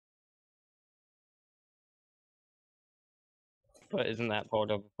But isn't that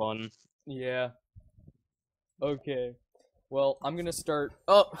part of the fun? Yeah. Okay. Well, I'm gonna start.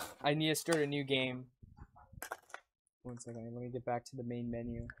 Oh, I need to start a new game. 1 second. Let me get back to the main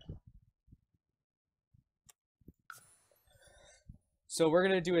menu. So we're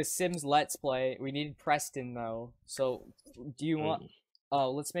gonna do a Sims Let's Play. We need Preston though. So, do you want?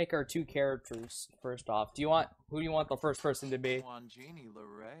 Let's make our 2 characters first off. Who do you want the first person to be?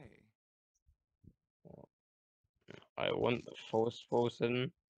 I want the first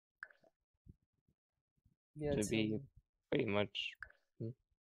person Yeah, to be pretty much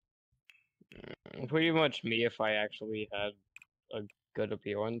me if I actually had a good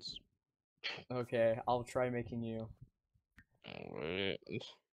appearance. Okay, I'll try making you.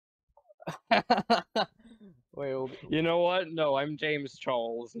 Wait, You know what? No, I'm James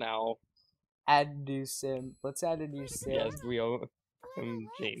Charles now. add new sim. Let's add a new sim. Yes, I'm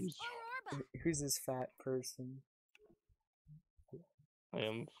James. Who's this fat person? I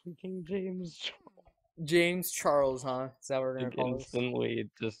am freaking James. James Charles, huh? Is that what we're gonna call this? Instantly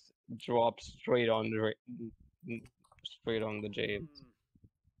just drops straight on the James.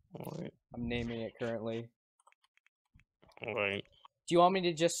 Alright. I'm naming it currently. Alright. Do you want me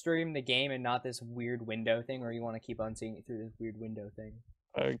to just stream the game and not this weird window thing, or you want to keep on seeing it through this weird window thing?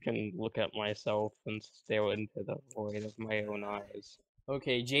 I can look at myself and stare into the void of my own eyes.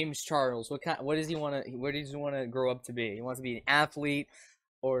 Okay, James Charles. What does he want to grow up to be? He wants to be an athlete,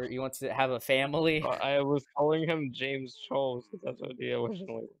 or he wants to have a family? I was calling him James Charles because that's what he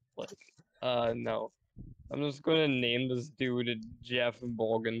originally was like. No. I'm just gonna name this dude Jeff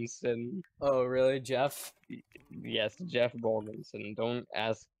Borgenson. Oh, really, Jeff? Yes, Jeff Borgenson. Don't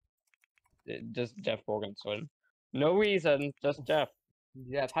ask. Just Jeff Borgenson. No reason, just Jeff.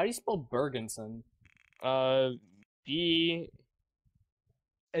 Jeff. How do you spell Bergenson? B.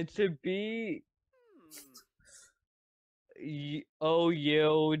 It's a B.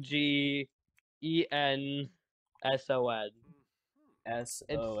 Ouggenson. S-O-N. It's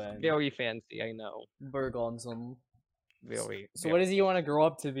very fancy, I know. Bergenson. Very. So what does he want to grow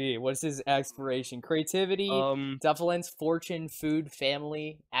up to be? What's his aspiration? Creativity, deference, fortune, food,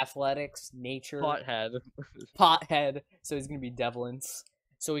 family, athletics, nature. Pothead. Pothead. So he's gonna be deference.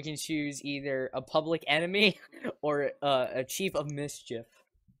 So we can choose either a public enemy or a chief of mischief.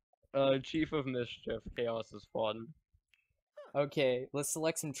 Chief of mischief. Chaos is fun. Okay, let's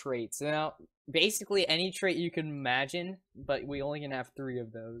select some traits. Now, basically any trait you can imagine, but we only can have 3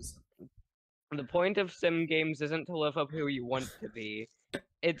 of those. The point of sim games isn't to live up who you want to be.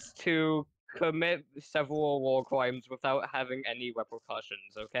 It's to commit several war crimes without having any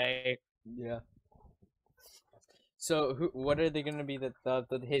repercussions, okay? Yeah. So, what are they gonna be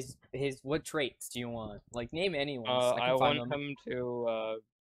what traits do you want? Like, name anyone. I want him to,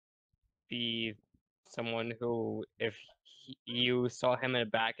 be someone who, if you saw him in a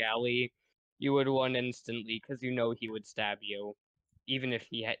back alley, you would run instantly, because you know he would stab you. Even if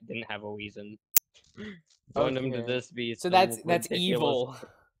he didn't have a reason. Want him to just be so that's evil.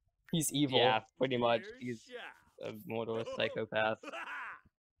 He's evil. Yeah, pretty much. He's a murderous psychopath.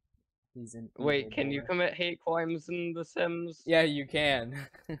 Wait, can you commit hate crimes in The Sims? Yeah, you can.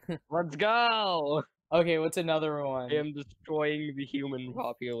 Let's go! Okay, what's another one? I am destroying the human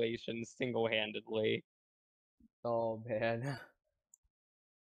population single-handedly. Oh, man.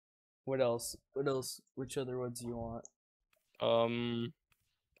 What else? What else? Which other ones do you want?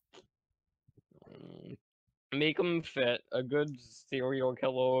 Make him fit. A good serial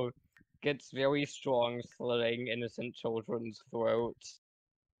killer gets very strong slitting innocent children's throats.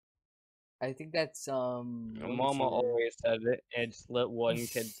 I think that's, Mama always said it slit one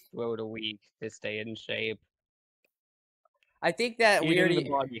kid's throat a week to stay in shape. I think that we already... the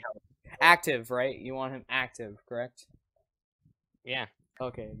body help. Active, right? You want him active, correct? Yeah.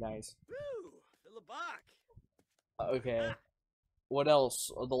 Okay, nice. Okay. What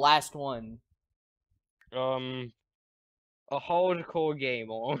else? Oh, the last one. A hardcore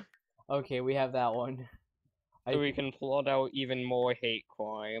gamer. Okay, we have that one. So we can plot out even more hate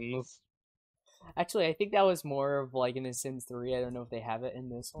crimes. Actually, I think that was more of like in The Sims 3. I don't know if they have it in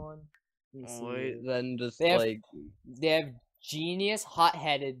this one. Then just they have genius,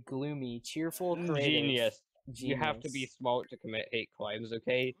 hot-headed, gloomy, cheerful, creative. Genius. You have to be smart to commit hate crimes,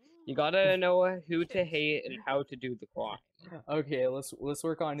 okay? You gotta know who to hate and how to do the crime. Okay, let's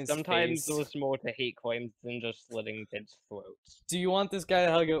work on his Sometimes face. there's more to hate crimes than just slitting kids' throats. Do you want this guy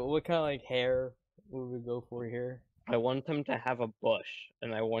to have what kind of like hair would we go for here? I want him to have a bush,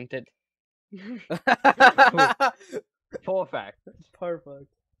 and I want it. Perfect.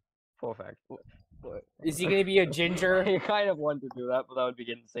 Perfect. Perfect. Is he gonna be a ginger? I kind of want to do that, but that would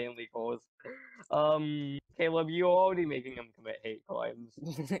be insanely close. Caleb, you're already making him commit hate crimes.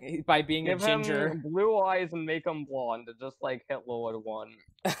 By being Give a ginger. him blue eyes and make him blonde, just like Hitler would want.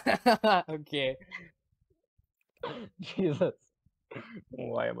 Okay. Jesus.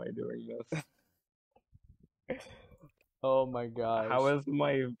 Why am I doing this? Oh my gosh. How has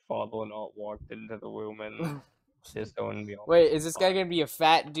my father not walked into the room and disowned me? Wait, is this guy gonna be a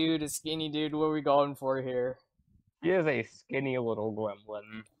fat dude, a skinny dude? What are we going for here? He is a skinny little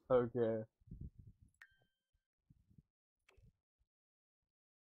gremlin. Okay.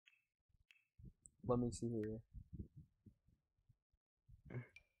 Let me see here.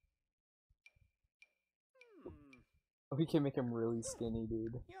 We can make him really skinny,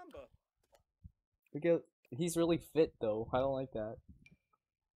 dude. Look at, he's really fit though. I don't like that.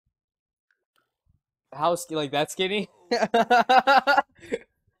 How like that skinny?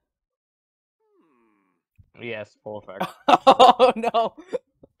 Yes, perfect. Oh no!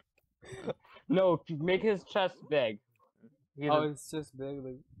 No, make his chest big. It's just big.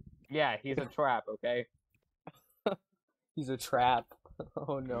 Like... Yeah, he's a trap, okay? He's a trap.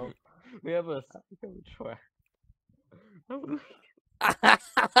 Oh no. We have a trap.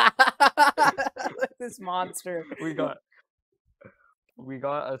 This monster. We got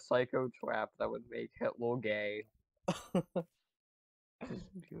a psycho trap that would make Hitler gay. This is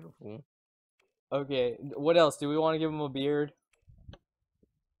beautiful. Okay, what else? Do we want to give him a beard?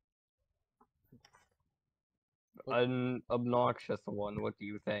 An obnoxious one, what do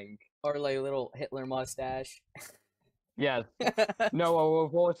you think? Or like a little Hitler mustache? Yes. No, a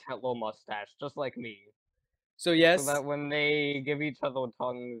reverse Hitler mustache, just like me. So yes. So that when they give each other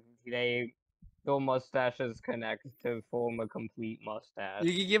tongues, their mustaches connect to form a complete mustache.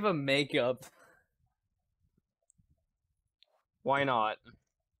 You could give him makeup. Why not?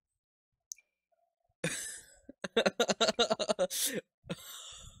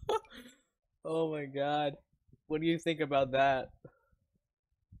 Oh my god. What do you think about that?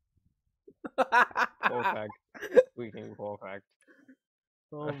 Perfect. Freaking perfect.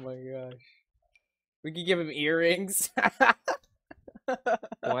 Oh my gosh. We could give him earrings.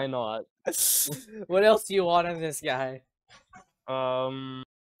 Why not? What else do you want in this guy?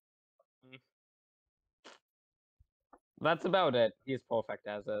 That's about it. He's perfect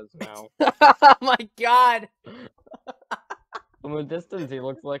as is now. Oh my god! From a distance, he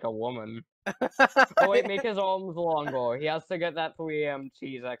looks like a woman. Oh wait, make his arms longer. He has to get that 3 AM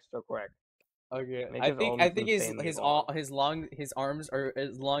cheese extra quick. Okay, Make I his think his arms are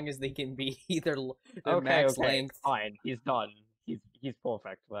as long as they can be. Either max length. Fine. He's done. He's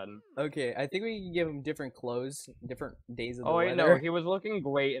perfect then. Okay, I think we can give him different clothes, different days of the Oh wait, weather. no, he was looking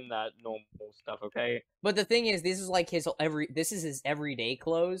great in that normal stuff. Okay. But the thing is, this is like his everyday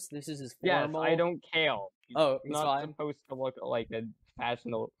clothes. This is his formal. Yes, I don't care. He's he's not fine. supposed to look like a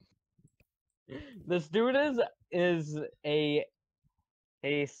fashionable. This dude is a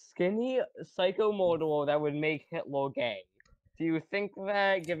skinny psycho model that would make Hitler gay. Do you think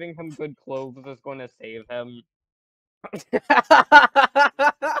that giving him good clothes is going to save him?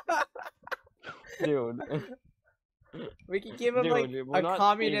 Dude. We can give him like Dude, a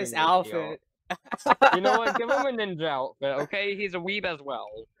communist outfit. You know what? Give him a ninja outfit, okay? He's a weeb as well.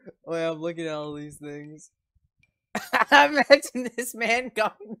 Oh yeah, I'm looking at all these things. Imagine this man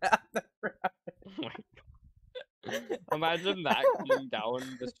going down the road. Oh my God. Imagine that coming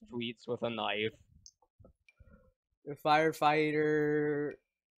down the streets with a knife. A firefighter.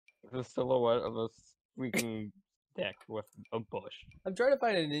 The silhouette of a freaking dick with a bush. I'm trying to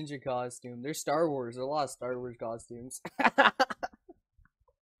find a ninja costume. There's Star Wars. There's a lot of Star Wars costumes.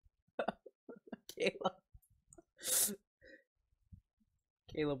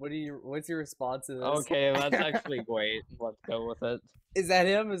 Caleb, what's your response to this? Okay, that's actually great. Let's go with it. Is that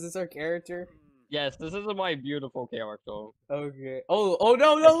him? Is this our character? Yes, this is my beautiful character. Okay. Oh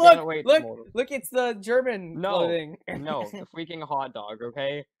no, look, it's the German clothing. No, the freaking hot dog,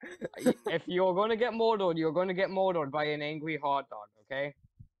 okay? If you're gonna get murdered, you're gonna get murdered by an angry hot dog, okay?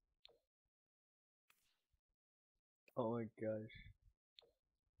 Oh my gosh.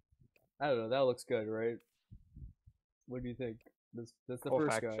 I don't know, that looks good, right? What do you think? That's the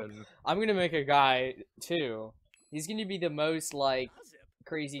first guy. I'm gonna make a guy, too. He's gonna be the most, like,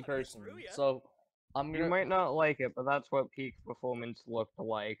 crazy person. So, You might not like it, but that's what peak performance looked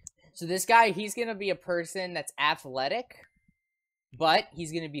like. So this guy, he's gonna be a person that's athletic, but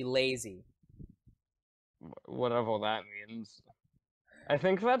he's gonna be lazy. Whatever that means. I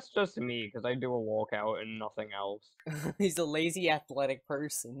think that's just me, because I do a walkout and nothing else. He's a lazy athletic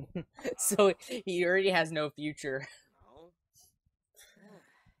person. So he already has no future.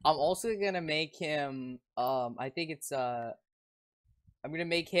 I'm also gonna make him, I think it's, I'm gonna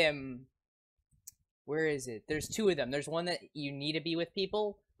make him Where is it? There's two of them. There's one that you need to be with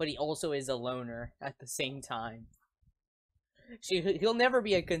people, but he also is a loner at the same time. He'll never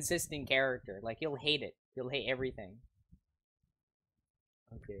be a consistent character. Like, he'll hate it. He'll hate everything.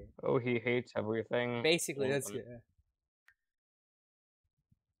 Okay. Oh, he hates everything. Basically, that's good.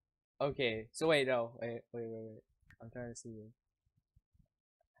 Okay, so wait, no. Wait. I'm trying to see it.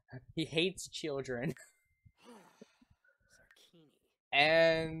 He hates children.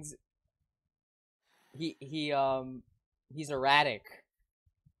 And he's erratic.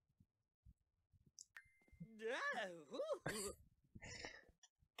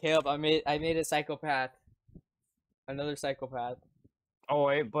 Caleb, I made a psychopath. Another psychopath. Oh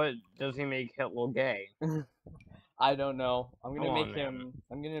wait, but does he make Hitler gay? I don't know. I'm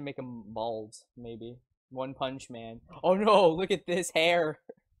gonna make him bald, maybe. One Punch Man. Oh no! Look at this hair.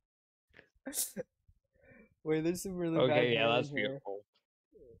 Wait, there's some really bad hair. Okay, yeah, that's beautiful.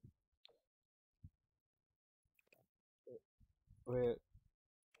 Wait.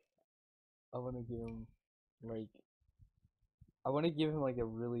 I want to give him like a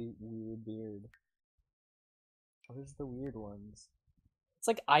really weird beard. What is the weird ones? It's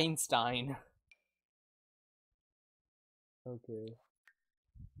like Einstein. Okay.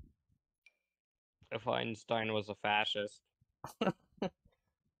 If Einstein was a fascist.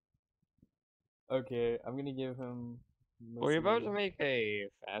 Okay, I'm gonna give him. Were you about to make a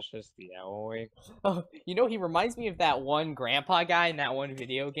fascist yaoi? Oh, you know, he reminds me of that one grandpa guy in that one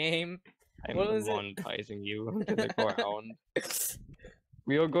video game. I'm monetizing you to the ground.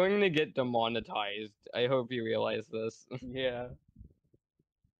 We are going to get demonetized. I hope you realize this. Yeah.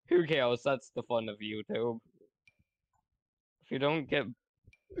 Who cares? That's the fun of YouTube. If you don't get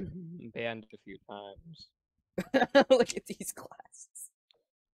banned a few times. Look at these glasses.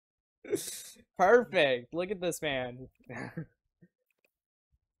 Perfect. Look at this man.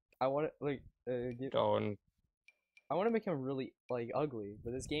 I want to like Don't. I want to make him really like ugly,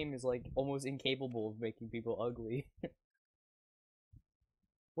 but this game is like almost incapable of making people ugly.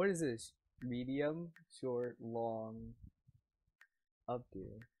 What is this? Medium, short, long,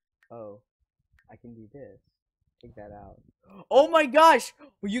 updo. Oh, I can do this. Take that out. Oh my gosh!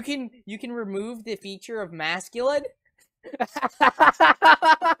 You can remove the feature of masculine.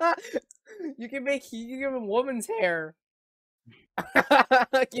 You can give him woman's hair.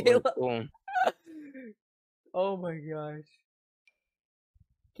 Caleb. Cool. Oh my gosh.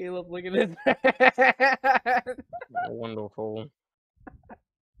 Caleb, look at this. Wonderful.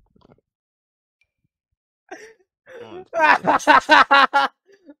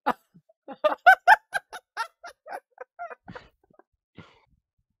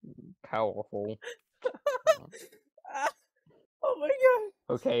 Powerful. Oh my god.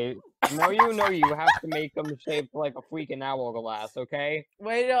 Okay, now you know you have to make him shaped like a freaking hourglass, okay?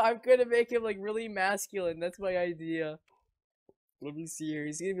 Wait, no, I'm gonna make him like really masculine. That's my idea. Let me see here.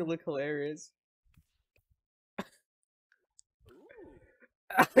 He's gonna look hilarious.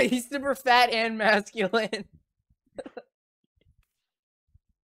 He's super fat and masculine.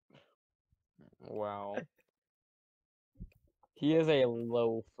 Wow. He is a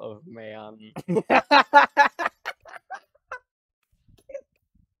loaf of man.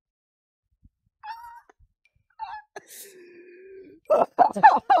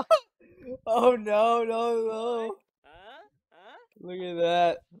 Oh no. Look at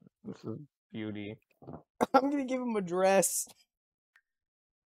that. This is beauty. I'm gonna give him a dress.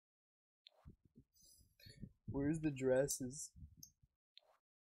 Where's the dresses?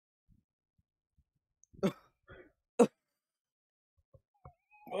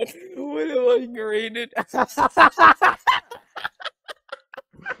 What am I graded?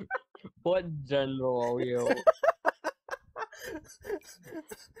 What general are you?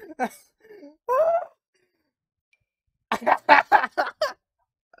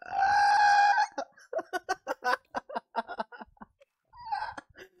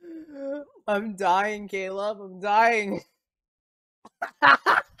 I'm dying, Caleb. I'm dying.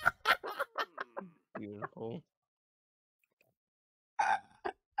 Beautiful.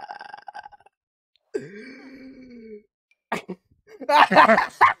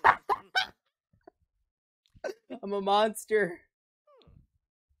 I'm a monster.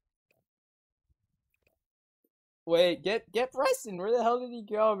 Wait, get Preston. Where the hell did he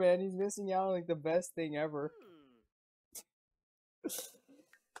go, man? He's missing out on like the best thing ever.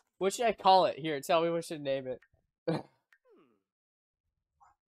 What should I call it? Here, tell me what should I name it.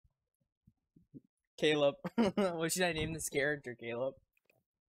 Caleb. What should I name this character, Caleb?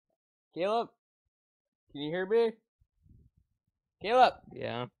 Caleb? Can you hear me? Caleb!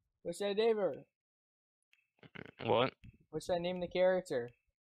 Yeah. What should I name her? What? What should I name the character?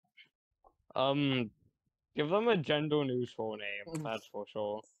 Give them a gender neutral name, that's for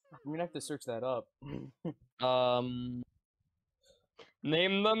sure. I'm gonna have to search that up.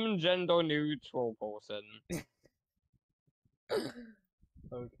 Name them gender neutral person.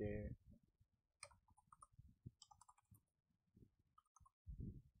 Okay.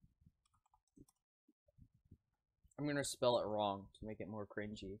 I'm gonna spell it wrong to make it more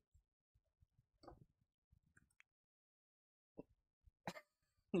cringy.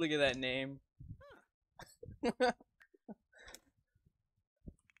 Look at that name.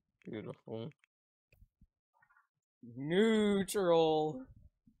 Beautiful. Neutral.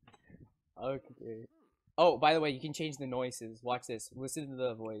 Okay. Oh, by the way, you can change the noises. Watch this. Listen to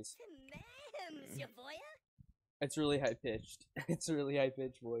the voice. It's really high pitched. It's a really high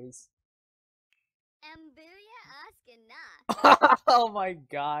pitched voice. Oh my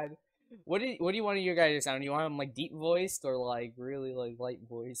god. What do you want your guys to sound? Do you want them like deep voiced or like really like light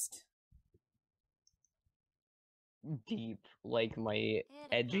voiced? Deep, like my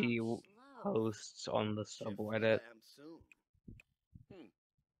edgy hosts on the subreddit.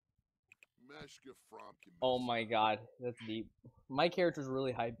 Oh my god, that's deep. My character's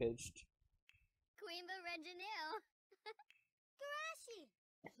really high pitched.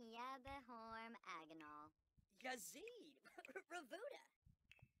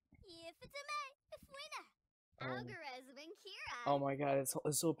 Oh my god, it's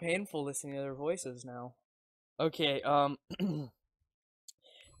so painful listening to their voices now. Okay,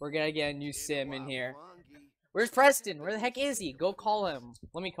 we're gonna get a new sim in here. Where's Preston? Where the heck is he? Go call him.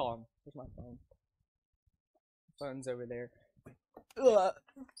 Let me call him. Where's my phone? Phone's over there. Ugh.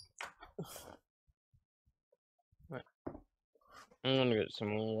 I'm gonna get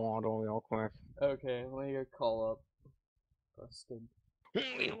some water real quick. Okay, let me go call up Preston.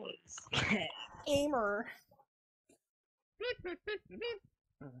 Gamer.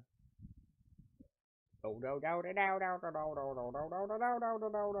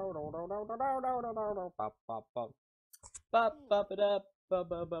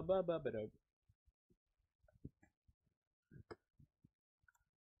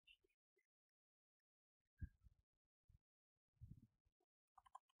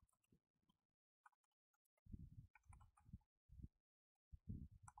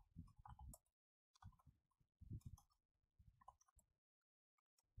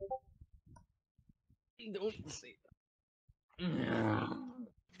 Don't say that.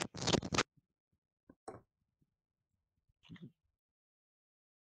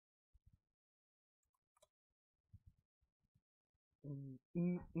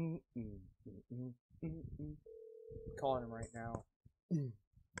 Calling him right now.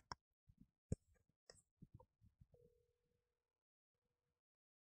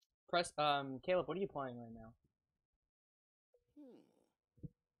 Caleb, what are you playing right now?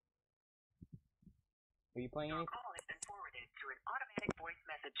 Are you playing anything? Call has been forwarded to an automatic voice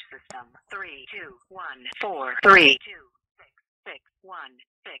message system. 321-432-6616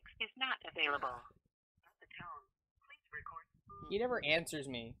 is not available. At the tone, please record. He never answers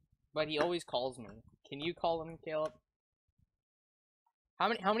me, but he always calls me. Can you call him, Caleb? How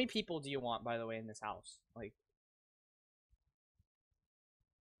many people do you want, by the way, in this house? Like,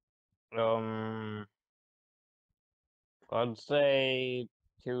 I'd say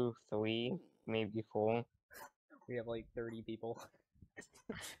 2, 3, maybe 4. we have like 30 people.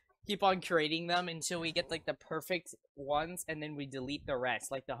 Keep on creating them until we get like the perfect ones, and then we delete the rest,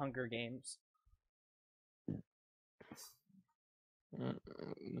 like the Hunger Games.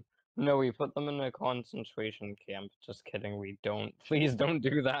 No, we put them in a concentration camp. Just kidding, we don't. Please don't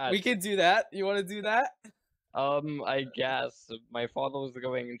do that. We could do that. You want to do that? I guess my father was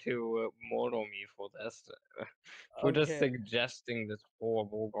going to murder me for this. For just suggesting this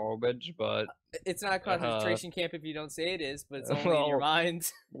horrible garbage, but it's not a concentration camp if you don't say it is, but it's only well, in your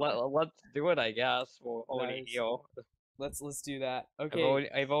mind. Let's do it, I guess. We're already Nice. here. Let's do that. Okay.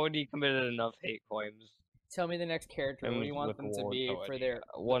 I've already committed enough hate crimes. Tell me the next character. What do you want them to be for their?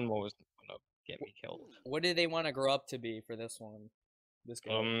 One more was gonna get me killed. What do they want to grow up to be for this one? This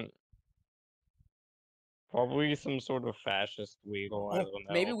guy. Probably some sort of fascist leader. I don't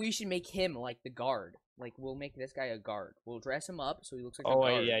know. Maybe we should make him like the guard. Like we'll make this guy a guard. We'll dress him up so he looks like a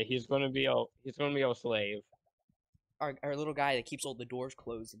guard. Oh yeah, he's gonna be our slave. Our little guy that keeps all the doors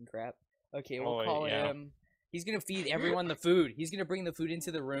closed and crap. Okay, we'll call him. He's gonna feed everyone the food. He's gonna bring the food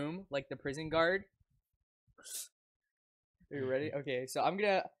into the room like the prison guard. Are you ready? Okay, so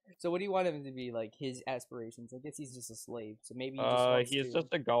So what do you want him to be, like, his aspirations? I guess he's just a slave, so maybe he's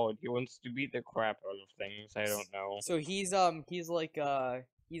just a guard. He wants to beat the crap out of things. I don't know. So he's like a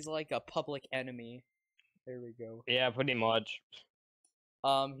public enemy. There we go. Yeah, pretty much.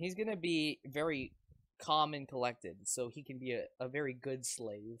 He's gonna be very calm and collected, so he can be a very good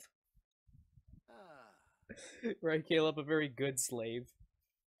slave. Right, Caleb? A very good slave.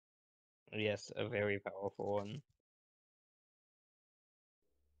 Yes, a very powerful one.